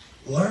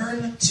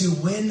 Learn to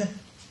win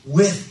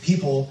with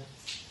people,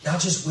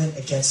 not just win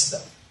against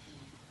them.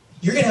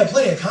 You're going to have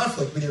plenty of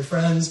conflict with your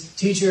friends,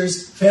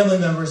 teachers, family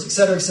members,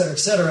 etc., etc.,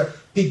 etc.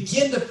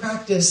 Begin to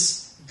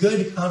practice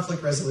good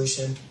conflict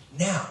resolution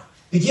now.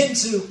 Begin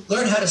to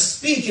learn how to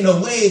speak in a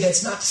way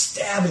that's not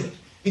stabbing.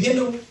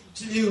 Begin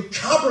to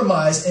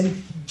compromise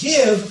and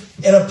give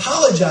and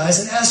apologize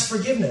and ask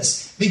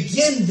forgiveness.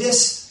 Begin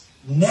this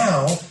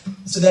now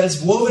so that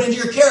it's woven into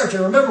your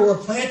character. Remember, we're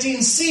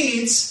planting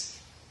seeds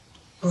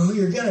for who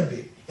you're going to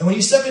be. And when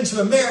you step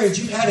into a marriage,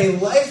 you've had a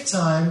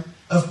lifetime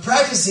of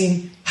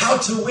practicing how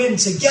to win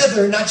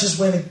together, not just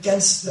win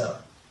against them.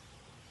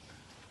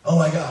 Oh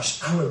my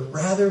gosh, I would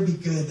rather be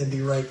good than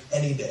be right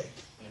any day.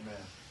 Amen.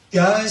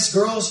 Guys,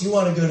 girls, you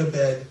want to go to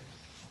bed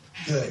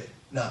good,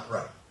 not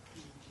right.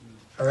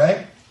 All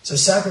right? So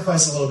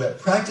sacrifice a little bit.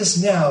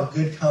 Practice now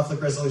good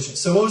conflict resolution.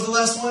 So what was the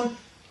last one?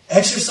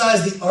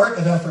 Exercise the art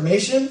of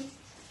affirmation.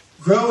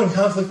 Grow in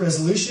conflict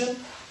resolution.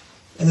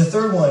 And the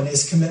third one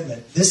is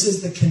commitment. This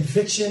is the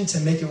conviction to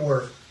make it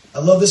work. I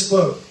love this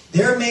quote.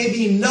 There may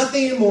be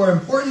nothing more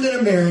important in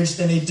a marriage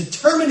than a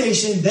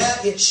determination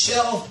that it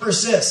shall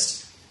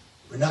persist.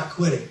 We're not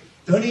quitting.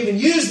 Don't even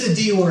use the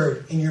D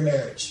word in your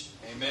marriage.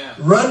 Amen.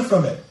 Run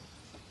from it.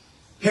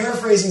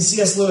 Paraphrasing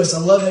C.S. Lewis, I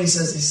love how he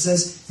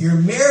says, your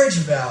marriage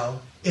vow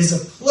is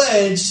a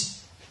pledge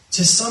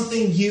to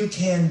something you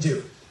can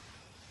do.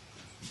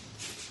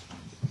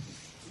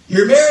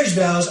 Your marriage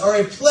vows are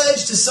a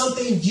pledge to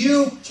something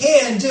you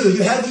can do.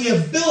 You have the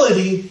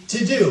ability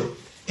to do.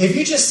 If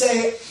you just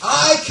say,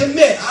 I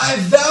commit, I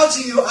vow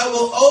to you, I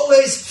will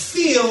always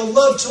feel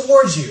love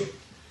towards you.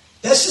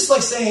 That's just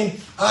like saying,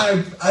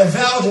 I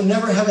vow to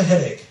never have a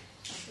headache.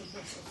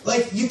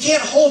 Like, you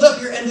can't hold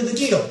up your end of the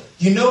deal.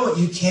 You know what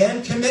you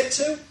can commit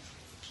to?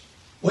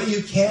 What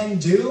you can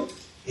do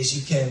is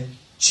you can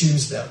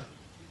choose them.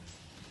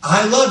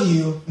 I love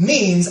you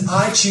means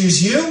I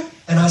choose you,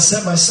 and I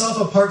set myself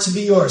apart to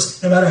be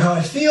yours. No matter how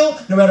I feel,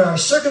 no matter our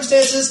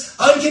circumstances,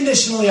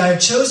 unconditionally, I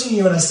have chosen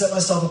you and I set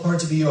myself apart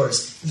to be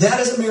yours.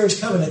 That is a marriage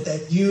covenant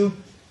that you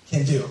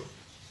can do.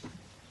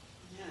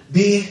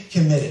 Be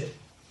committed.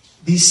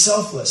 Be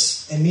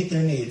selfless and meet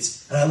their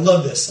needs. And I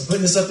love this. I'm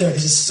putting this up there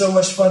because it's so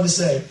much fun to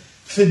say.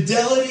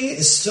 Fidelity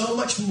is so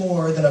much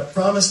more than a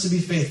promise to be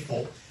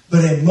faithful,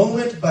 but a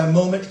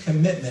moment-by-moment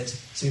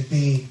commitment to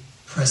be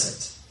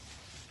present.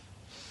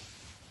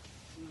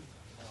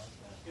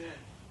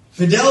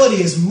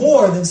 Fidelity is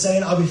more than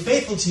saying, I'll be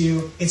faithful to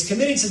you. It's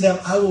committing to them,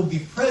 I will be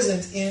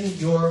present in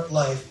your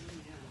life,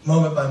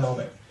 moment by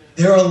moment.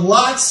 There are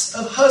lots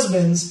of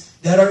husbands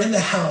that are in the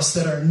house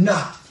that are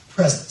not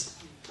present.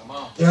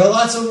 There are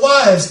lots of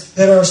wives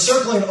that are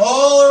circling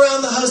all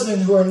around the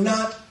husband who are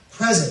not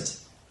present.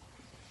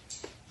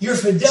 Your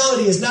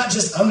fidelity is not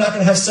just, I'm not going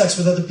to have sex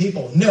with other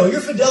people. No,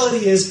 your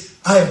fidelity is,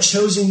 I have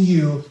chosen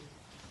you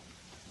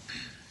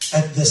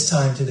at this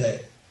time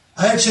today.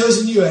 I have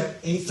chosen you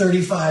at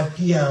 8:35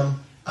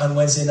 p.m. on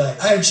Wednesday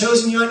night. I have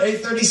chosen you at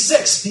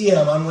 8:36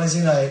 p.m. on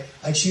Wednesday night.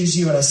 I choose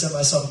you and I set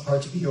myself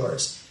apart to be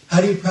yours.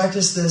 How do you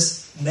practice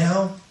this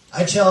now?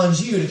 I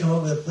challenge you to come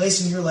up with a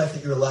place in your life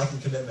that you're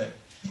lacking commitment.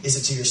 Is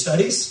it to your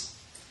studies?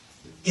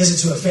 Is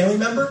it to a family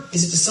member?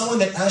 Is it to someone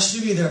that asked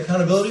you to be their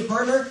accountability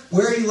partner?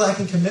 Where are you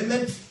lacking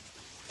commitment?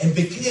 And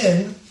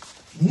begin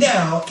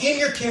now in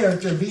your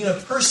character being a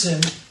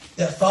person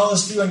that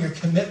follows through on your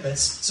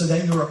commitments so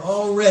that you are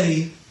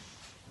already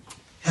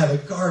have a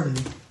garden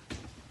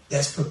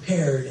that's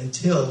prepared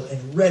until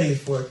and ready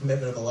for a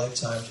commitment of a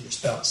lifetime to your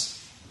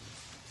spouse.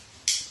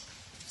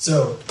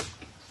 So,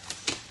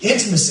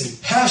 intimacy,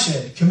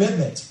 passion,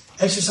 commitment,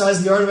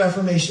 exercise the art of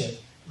affirmation,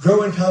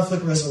 grow in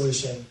conflict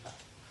resolution,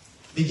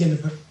 begin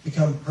to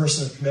become a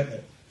person of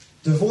commitment.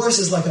 Divorce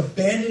is like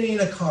abandoning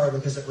a car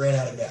because it ran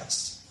out of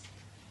gas.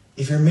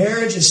 If your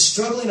marriage is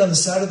struggling on the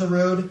side of the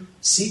road,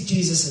 seek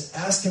Jesus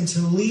and ask him to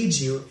lead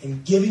you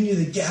in giving you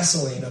the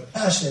gasoline of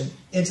passion,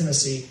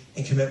 intimacy,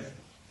 and commitment.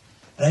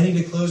 And I need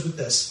to close with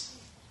this.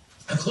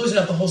 I'm closing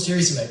out the whole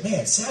series tonight.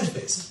 Man, Sag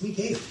Face, it's week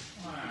 8.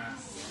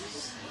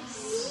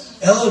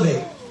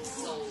 Elevate.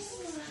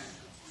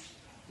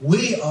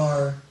 We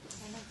are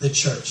the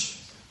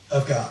church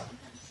of God.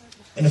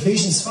 And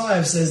Ephesians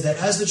 5 says that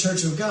as the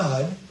church of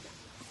God,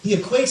 he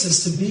equates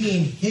us to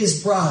being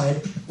his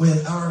bride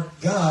with our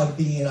God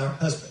being our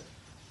husband.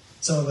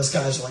 Some of us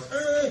guys are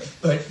like,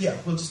 but yeah,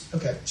 we'll just,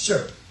 okay,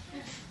 sure.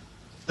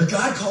 But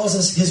God calls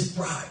us his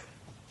bride.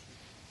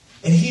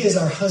 And he is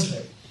our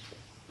husband.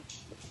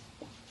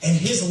 And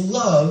his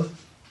love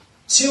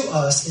to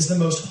us is the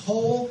most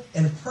whole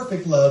and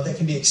perfect love that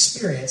can be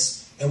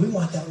experienced. And we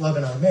want that love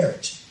in our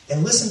marriage.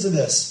 And listen to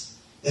this.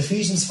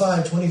 Ephesians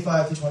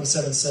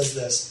 5:25-27 says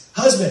this.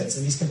 Husbands,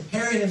 and he's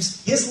comparing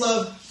his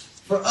love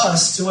for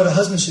us to what a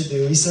husband should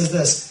do. He says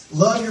this,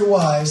 love your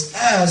wives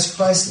as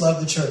Christ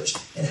loved the church.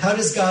 And how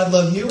does God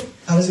love you?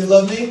 How does he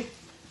love me?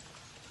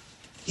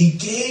 He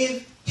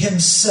gave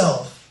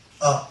himself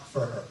up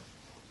for her,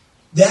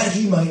 that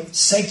he might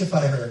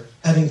sanctify her,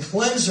 having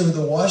cleansed her with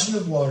the washing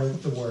of water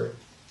with the word,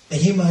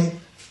 that he might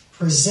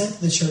present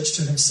the church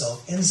to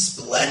himself in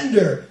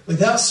splendor,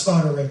 without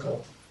spot or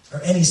wrinkle, or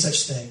any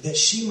such thing, that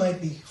she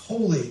might be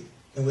holy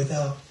and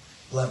without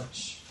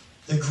blemish.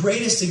 The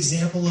greatest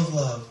example of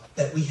love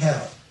that we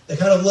have, the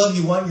kind of love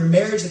you want in your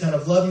marriage, the kind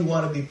of love you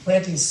want to be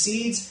planting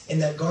seeds in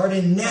that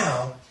garden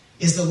now,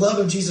 is the love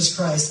of Jesus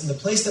Christ. And the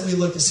place that we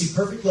look to see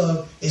perfect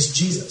love is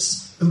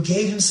Jesus, who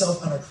gave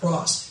himself on a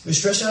cross, who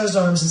stretched out his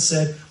arms and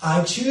said,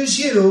 I choose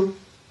you,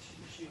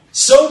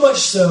 so much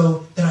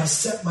so that I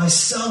set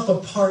myself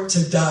apart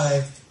to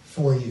die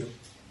for you.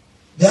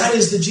 That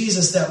is the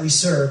Jesus that we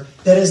serve.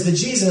 That is the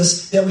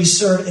Jesus that we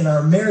serve in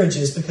our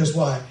marriages, because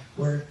why?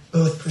 We're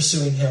both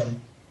pursuing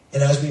him.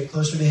 And as we get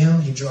closer to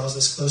him, he draws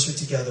us closer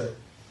together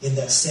in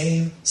that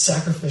same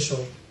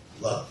sacrificial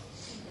love.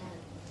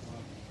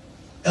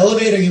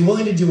 Elevate, are you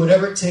willing to do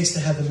whatever it takes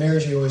to have the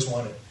marriage you always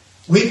wanted?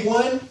 Week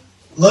 1,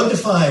 love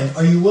defined.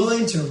 Are you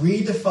willing to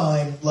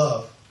redefine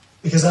love?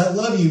 Because I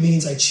love you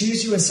means I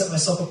choose you and set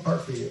myself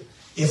apart for you.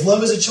 If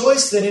love is a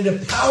choice, then it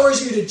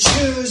empowers you to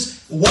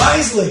choose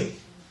wisely.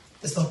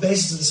 That's the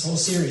basis of this whole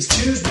series.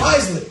 Choose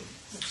wisely.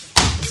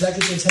 Does that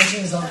get your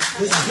attention? This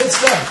is good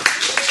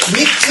stuff.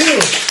 Week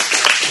 2.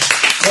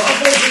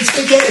 Waffles and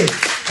spaghetti.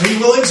 Are you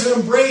willing to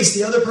embrace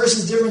the other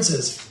person's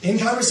differences? In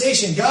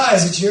conversation,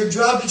 guys, it's your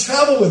job to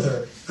travel with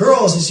her.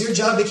 Girls, it's your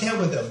job to camp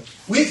with them.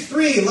 Week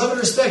 3, love and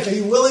respect. Are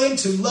you willing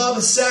to love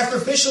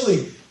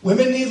sacrificially?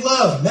 Women need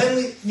love.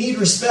 Men need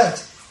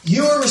respect.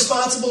 You are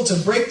responsible to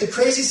break the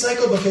crazy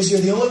cycle because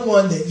you're the only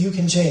one that you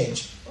can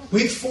change.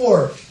 Week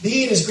 4,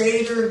 being is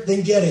greater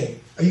than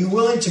getting. Are you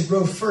willing to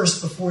grow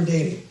first before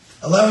dating?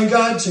 Allowing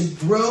God to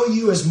grow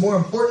you is more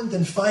important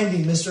than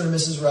finding Mr. or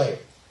Mrs. Right.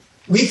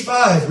 Week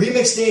 5,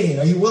 remix dating.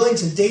 Are you willing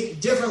to date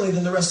differently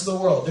than the rest of the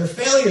world? There are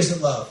failures at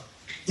love.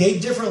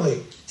 Date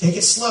differently. Take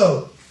it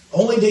slow.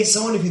 Only date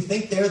someone if you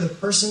think they're the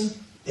person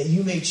that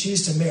you may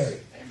choose to marry.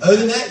 Other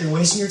than that, you're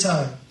wasting your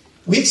time.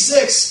 Week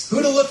 6,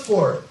 who to look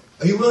for.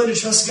 Are you willing to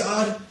trust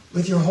God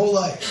with your whole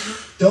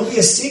life? Don't be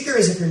a seeker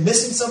as if you're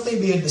missing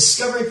something. Be a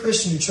discovery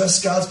Christian who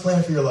trusts God's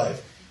plan for your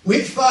life.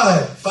 Week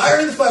 5,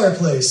 fire in the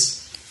fireplace.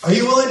 Are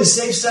you willing to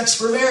save sex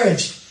for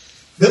marriage?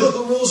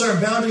 Biblical rules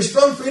aren't boundaries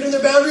from freedom,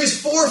 they're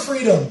boundaries for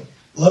freedom.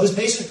 Love is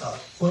patient.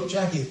 Quote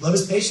Jackie, love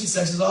is patient,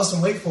 sex is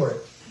awesome, wait for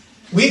it.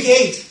 Week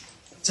 8,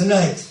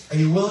 tonight, are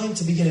you willing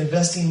to begin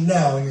investing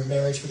now in your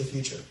marriage for the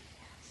future?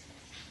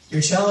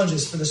 Your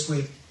challenges for this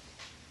week.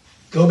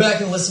 Go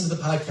back and listen to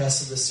the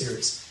podcast of this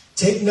series.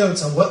 Take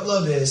notes on what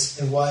love is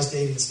and wise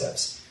dating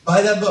steps.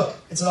 Buy that book.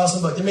 It's an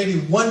awesome book. There may be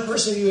one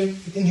person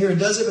in here who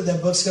does it, but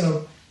that book's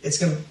it's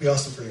gonna be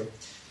awesome for you.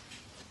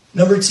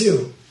 Number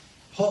 2,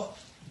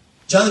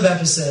 John the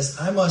Baptist says,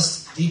 I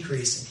must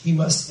decrease and he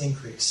must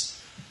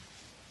increase.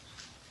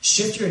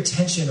 Shift your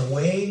attention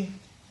away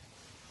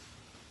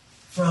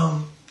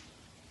from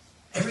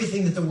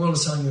everything that the world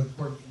is telling you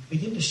important.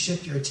 Begin to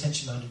shift your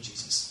attention onto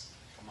Jesus.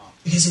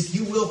 Because if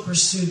you will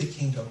pursue the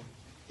kingdom,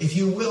 if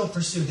you will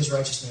pursue his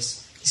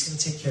righteousness, he's going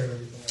to take care of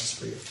everything else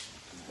for you.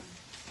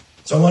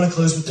 So I want to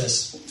close with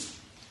this.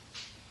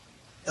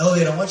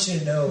 Elevate, I want you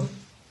to know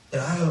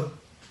that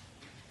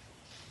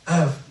I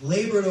have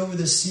labored over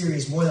this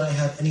series more than I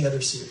have any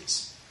other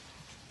series.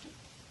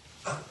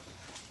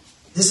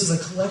 This is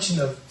a collection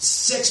of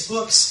 6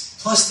 books,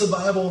 plus the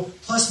Bible,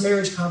 plus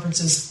marriage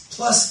conferences,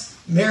 plus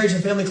marriage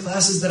and family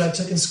classes that I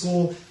took in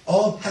school,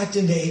 all packed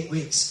into 8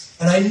 weeks.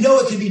 And I know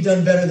it could be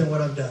done better than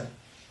what I've done,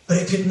 but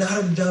it could not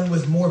have been done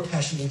with more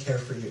passion and care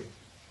for you.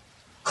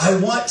 I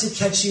want to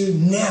catch you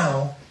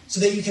now so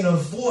that you can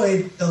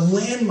avoid the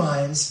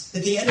landmines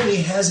that the enemy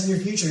has in your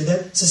future,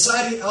 that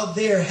society out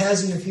there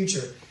has in your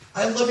future.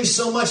 I love you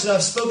so much that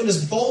I've spoken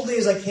as boldly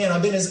as I can.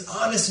 I've been as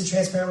honest and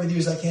transparent with you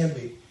as I can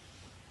be.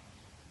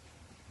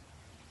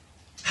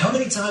 How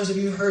many times have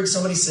you heard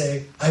somebody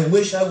say, I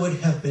wish I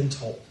would have been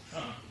told?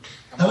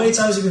 How many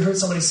times have you heard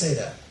somebody say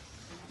that?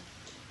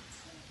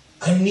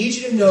 I need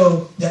you to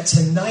know that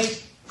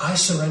tonight I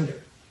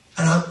surrender.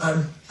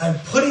 And I'm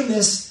putting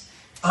this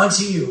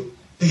onto you.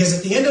 Because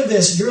at the end of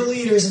this, your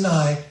leaders and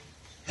I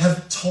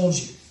have told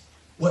you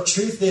what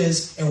truth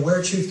is and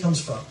where truth comes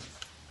from.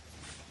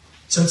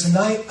 So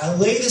tonight, I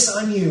lay this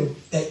on you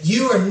that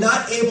you are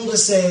not able to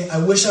say, I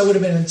wish I would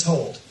have been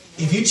told.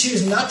 If you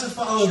choose not to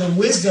follow the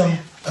wisdom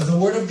of the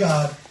Word of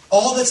God,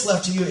 all that's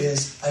left to you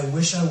is, I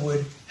wish I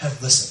would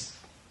have listened.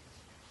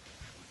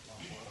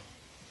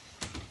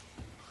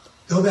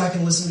 Go back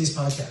and listen to these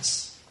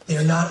podcasts. They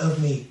are not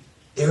of me.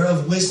 They're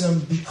of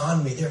wisdom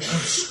beyond me. They're of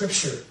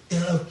Scripture.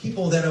 They're of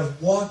people that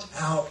have walked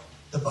out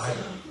the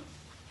Bible.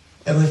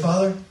 Heavenly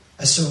Father,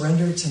 I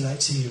surrender tonight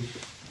to you.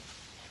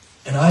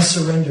 And I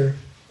surrender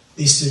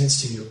these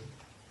students to you.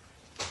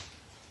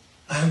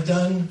 I have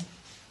done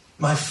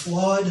my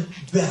flawed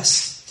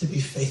best to be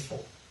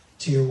faithful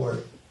to your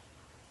word,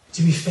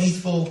 to be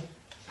faithful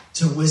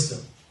to wisdom.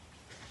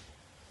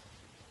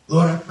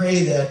 Lord, I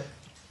pray that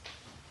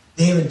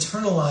they have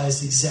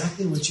internalized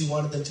exactly what you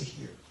wanted them to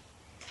hear.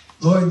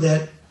 Lord,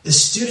 that the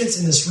students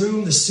in this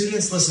room, the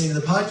students listening to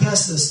the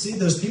podcast,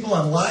 those people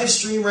on live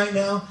stream right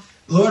now,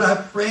 Lord, I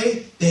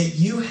pray that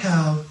you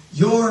have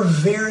your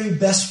very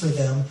best for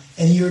them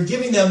and you're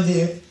giving them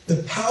the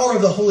power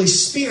of the Holy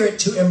Spirit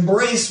to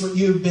embrace what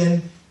you've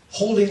been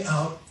holding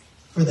out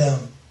for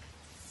them.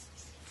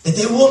 That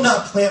they will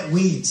not plant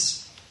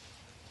weeds.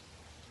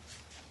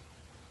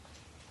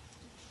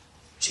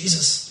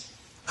 Jesus,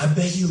 I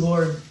beg you,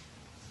 Lord,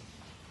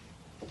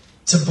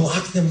 to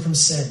block them from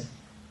sin,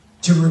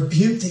 to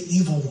rebuke the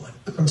evil one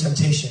from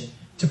temptation,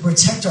 to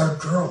protect our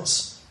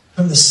girls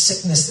from the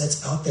sickness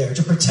that's out there,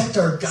 to protect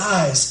our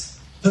guys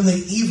from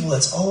the evil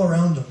that's all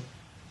around them.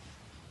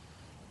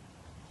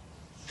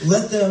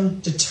 Let them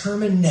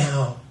determine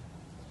now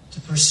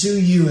to pursue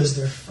you as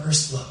their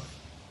first love.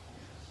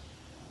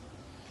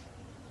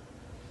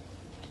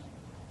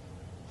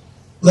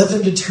 Let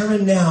them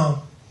determine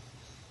now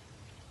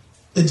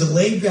the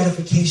delayed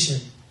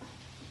gratification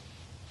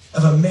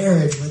of a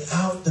marriage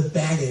without the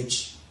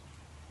baggage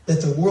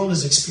that the world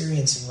is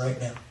experiencing right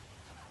now.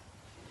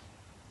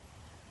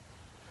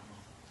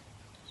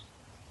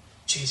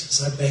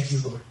 Jesus, I beg you,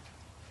 Lord,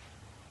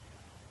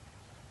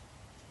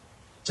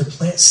 to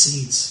plant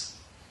seeds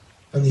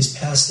from these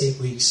past 8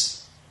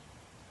 weeks.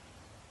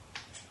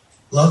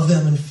 Love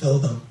them and fill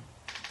them.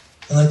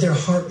 And let their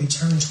heart be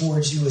turned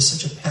towards you with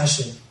such a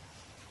passion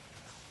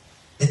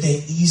that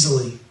they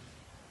easily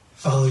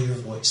follow your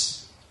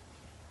voice.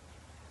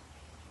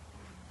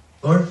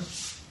 Lord,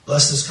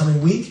 bless this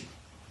coming week.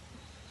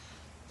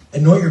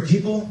 Anoint your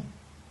people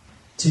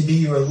to be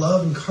your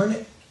love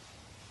incarnate.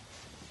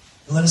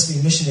 And let us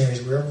be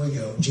missionaries wherever we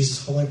go. In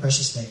Jesus' holy and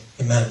precious name,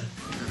 amen.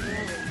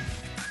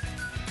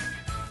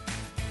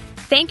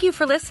 Thank you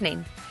for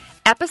listening.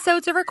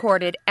 Episodes are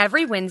recorded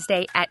every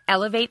Wednesday at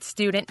Elevate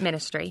Student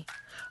Ministry.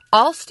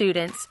 All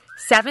students,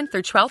 7th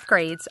through 12th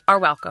grades, are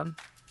welcome.